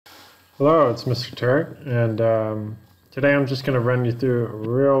Hello, it's Mr. Turek, and today I'm just going to run you through a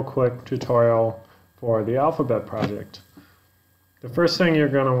real quick tutorial for the alphabet project. The first thing you're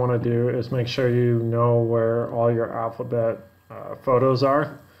going to want to do is make sure you know where all your alphabet photos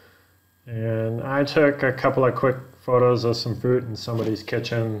are. And I took a couple of quick photos of some fruit in somebody's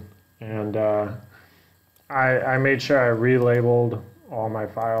kitchen, and I made sure I relabeled all my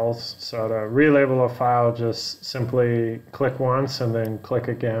files. So to relabel a file, just simply click once and then click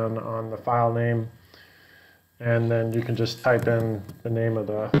again on the file name, and then you can just type in the name of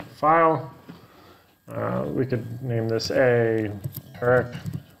the file. We could name this A, Turek,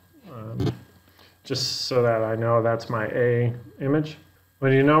 just so that I know that's my A image.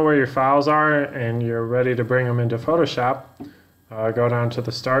 When you know where your files are and you're ready to bring them into Photoshop, go down to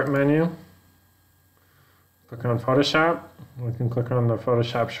the Start menu, click on Photoshop. We can click on the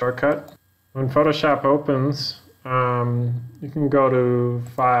Photoshop shortcut. When Photoshop opens, you can go to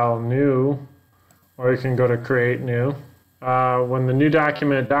File, New, or you can go to Create New. When the New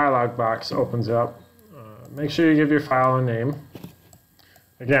Document dialog box opens up, make sure you give your file a name.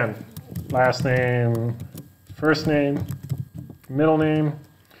 Again, last name, first name, middle name,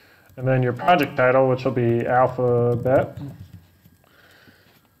 and then your project title, which will be alphabet.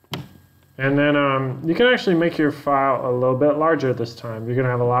 And then you can actually make your file a little bit larger this time. You're going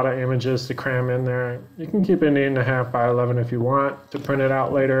to have a lot of images to cram in there. You can keep it 8.5 by 11 if you want to print it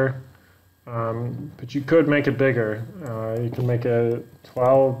out later, but you could make it bigger. You can make it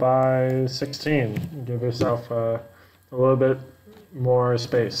 12 by 16. Give yourself a little bit more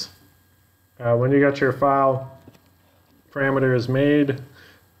space. When you got your file parameters made,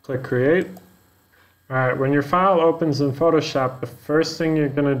 click Create. Alright, when your file opens in Photoshop, the first thing you're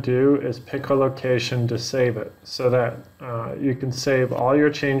going to do is pick a location to save it so that you can save all your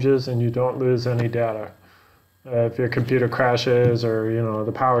changes and you don't lose any data. If your computer crashes or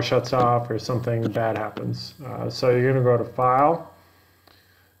the power shuts off or something bad happens. So you're going to go to File,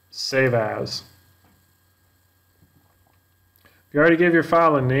 Save As. If you already gave your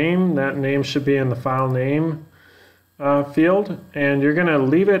file a name, that name should be in the File Name field, and you're going to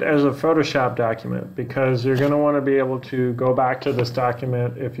leave it as a Photoshop document because you're going to want to be able to go back to this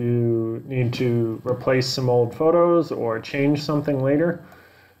document if you need to replace some old photos or change something later.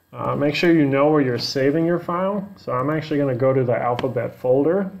 Make sure you know where you're saving your file. So I'm actually going to go to the alphabet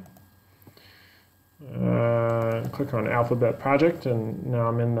folder, click on alphabet project, and now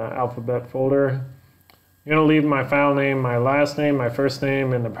I'm in the alphabet folder. I'm going to leave my file name, my last name, my first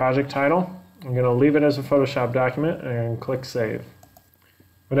name, and the project title. I'm going to leave it as a Photoshop document and click Save.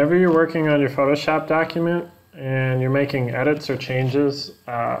 Whenever you're working on your Photoshop document and you're making edits or changes,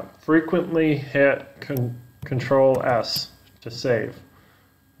 frequently hit Ctrl+S to save.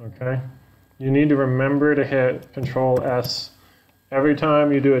 Okay? You need to remember to hit Ctrl+S every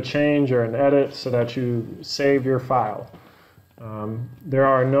time you do a change or an edit so that you save your file. There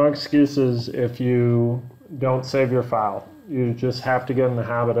are no excuses if you don't save your file. You just have to get in the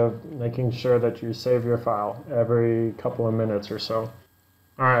habit of making sure that you save your file every couple of minutes or so.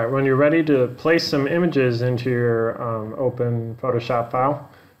 Alright, when you're ready to place some images into your open Photoshop file,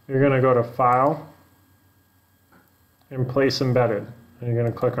 you're going to go to File and Place Embedded. And you're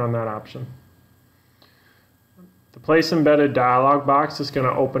going to click on that option. The Place Embedded dialog box is going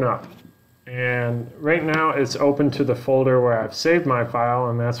to open up. And right now it's open to the folder where I've saved my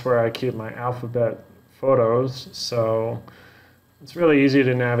file, and that's where I keep my alphabet photos. So it's really easy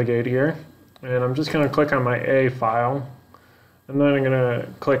to navigate here. And I'm just going to click on my A file, and then I'm going to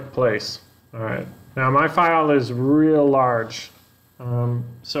click Place. Alright, now my file is real large,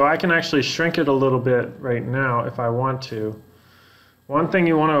 so I can actually shrink it a little bit right now if I want to. One thing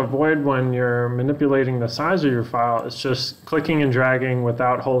you want to avoid when you're manipulating the size of your file is just clicking and dragging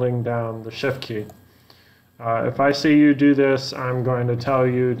without holding down the Shift key. If I see you do this, I'm going to tell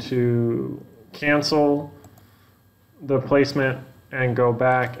you to cancel the placement and go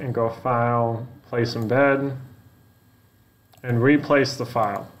back and go File, Place Embed, and replace the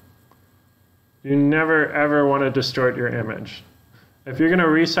file. You never ever want to distort your image. If you're going to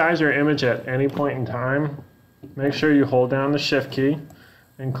resize your image at any point in time, make sure you hold down the Shift key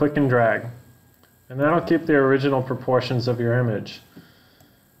and click and drag. And that'll keep the original proportions of your image.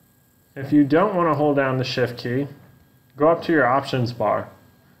 If you don't want to hold down the Shift key, go up to your options bar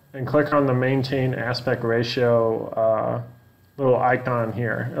and click on the Maintain Aspect Ratio little icon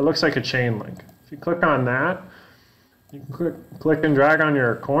here. It looks like a chain link. If you click on that, you can click and drag on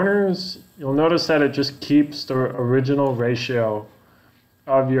your corners. You'll notice that it just keeps the original ratio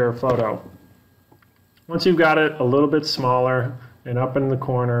of your photo. Once you've got it a little bit smaller and up in the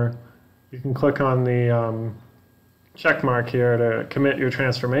corner, you can click on the check mark here to commit your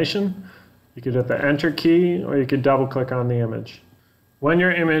transformation. You could hit the Enter key, or you could double click on the image. When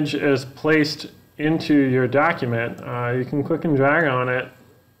your image is placed into your document, you can click and drag on it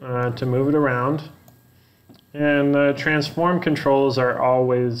to move it around. And the transform controls are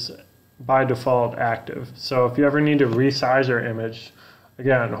always by default active. So if you ever need to resize your image,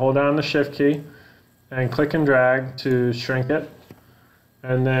 again, hold down the Shift key and click and drag to shrink it,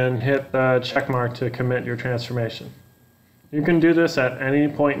 and then hit the check mark to commit your transformation. You can do this at any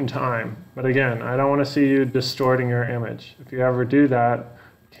point in time, but again, I don't want to see you distorting your image. If you ever do that,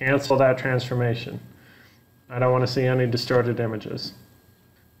 cancel that transformation. I don't want to see any distorted images.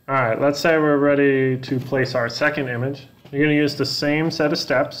 Alright, let's say we're ready to place our second image. You're going to use the same set of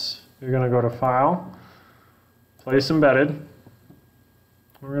steps. You're going to go to File, Place Embedded.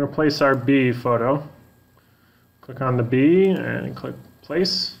 We're going to place our B photo. Click on the B and click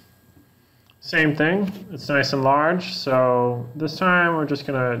Place. Same thing, it's nice and large, so this time we're just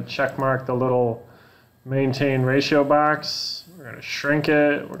going to check mark the little Maintain Ratio box. We're going to shrink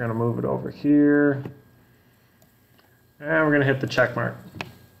it, we're going to move it over here, and we're going to hit the check mark.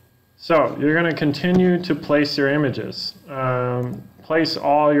 So you're going to continue to place your images. Place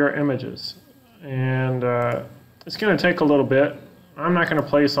all your images. And it's going to take a little bit. I'm not going to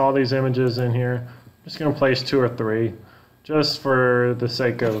place all these images in here. I'm just going to place 2 or 3, just for the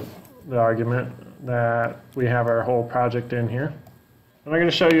sake of the argument that we have our whole project in here. And I'm going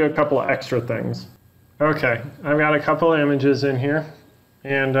to show you a couple extra things. Okay, I've got a couple of images in here.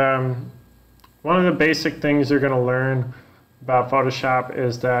 And one of the basic things you're going to learn about Photoshop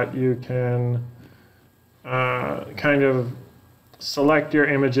is that you can kind of select your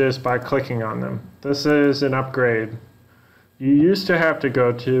images by clicking on them. This is an upgrade. You used to have to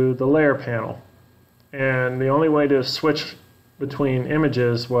go to the layer panel, and the only way to switch between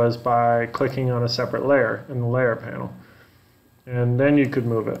images was by clicking on a separate layer in the layer panel, and then you could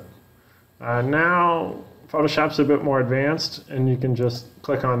move it. Now Photoshop's a bit more advanced, and you can just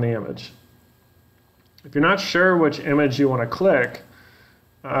click on the image. If you're not sure which image you want to click,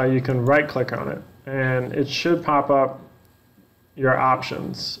 you can right click on it, and it should pop up your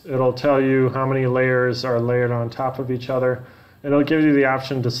options. It'll tell you how many layers are layered on top of each other. It'll give you the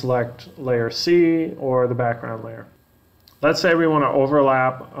option to select layer C or the background layer. Let's say we want to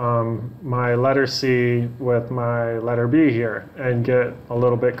overlap my letter C with my letter B here and get a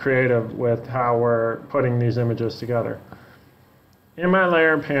little bit creative with how we're putting these images together. In my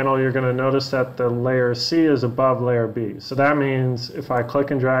layer panel, you're going to notice that the layer C is above layer B. So that means if I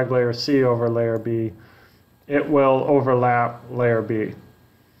click and drag layer C over layer B, it will overlap layer B.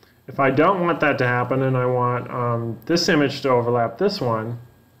 If I don't want that to happen and I want this image to overlap this one,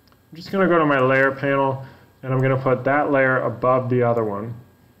 I'm just going to go to my layer panel and I'm going to put that layer above the other one.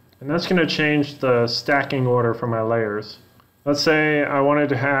 And that's going to change the stacking order for my layers. Let's say I wanted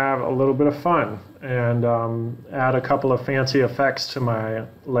to have a little bit of fun and add a couple of fancy effects to my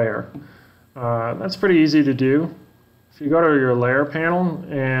layer. That's pretty easy to do. If you go to your layer panel,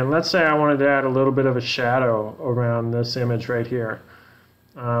 and let's say I wanted to add a little bit of a shadow around this image right here.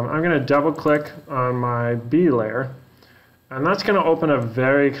 I'm going to double click on my B layer, and that's going to open a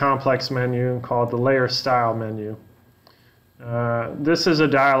very complex menu called the Layer Style menu. This is a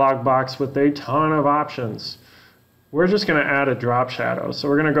dialog box with a ton of options. We're just going to add a drop shadow. So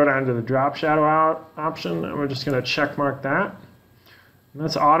we're going to go down to the drop shadow option, and we're just going to check mark that. And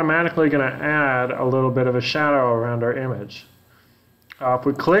that's automatically going to add a little bit of a shadow around our image. If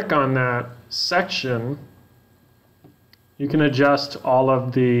we click on that section, you can adjust all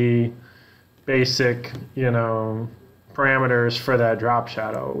of the basic, parameters for that drop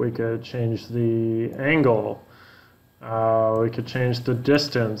shadow. We could change the angle. We could change the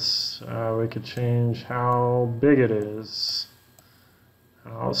distance. We could change how big it is,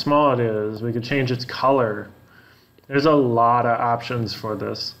 how small it is. We could change its color. There's a lot of options for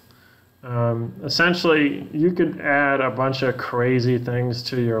this. Essentially, you could add a bunch of crazy things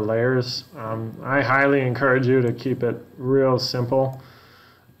to your layers. I highly encourage you to keep it real simple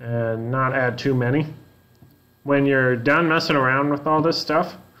and not add too many. When you're done messing around with all this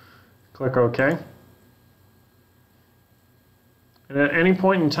stuff, click OK. And at any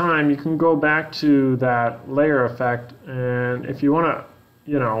point in time, you can go back to that layer effect, and if you want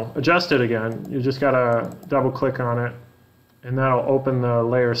to, adjust it again, you just got to double click on it, and that'll open the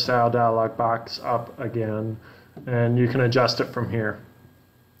Layer Style dialog box up again, and you can adjust it from here.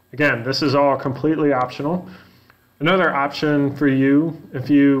 Again, this is all completely optional. Another option for you, if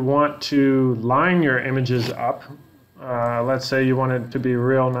you want to line your images up, let's say you want it to be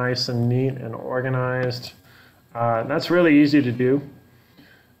real nice and neat and organized. That's really easy to do.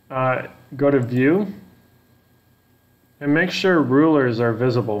 Go to View, And make sure rulers are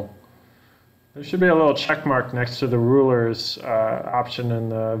visible. There should be a little check mark next to the rulers option in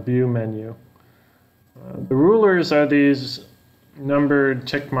the view menu. The rulers are these numbered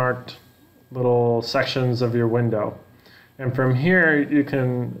tick-marked little sections of your window. And from here, you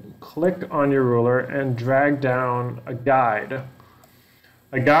can click on your ruler and drag down a guide.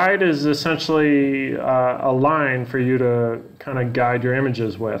 A guide is essentially a line for you to kind of guide your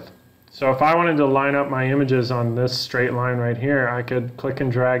images with. So if I wanted to line up my images on this straight line right here, I could click and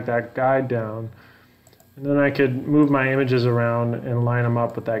drag that guide down. And then I could move my images around and line them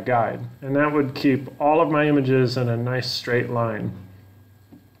up with that guide. And that would keep all of my images in a nice straight line.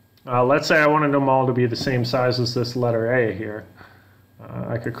 Let's say I wanted them all to be the same size as this letter A here.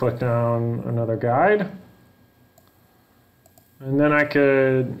 I could click down another guide. And then I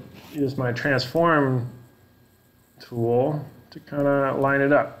could use my transform tool to kind of line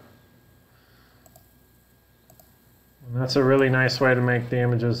it up. And that's a really nice way to make the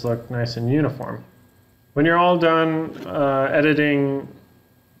images look nice and uniform. When you're all done editing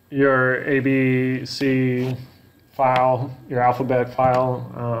your ABC file, your alphabet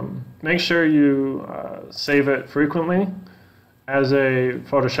file, make sure you save it frequently as a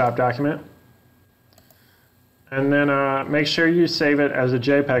Photoshop document. And then make sure you save it as a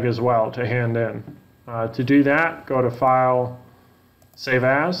JPEG as well to hand in. To do that, go to File, Save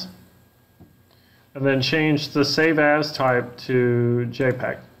As, and then change the Save As type to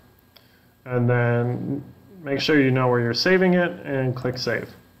JPEG. And then make sure you know where you're saving it and click Save.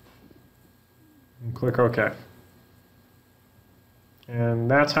 And click OK.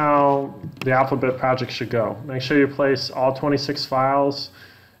 And that's how the alphabet project should go. Make sure you place all 26 files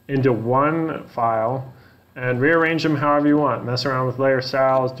into one file and rearrange them however you want. Mess around with layer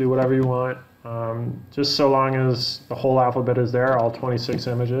styles, do whatever you want. Just so long as the whole alphabet is there, all 26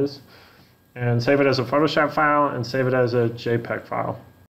 images. And save it as a Photoshop file and save it as a JPEG file.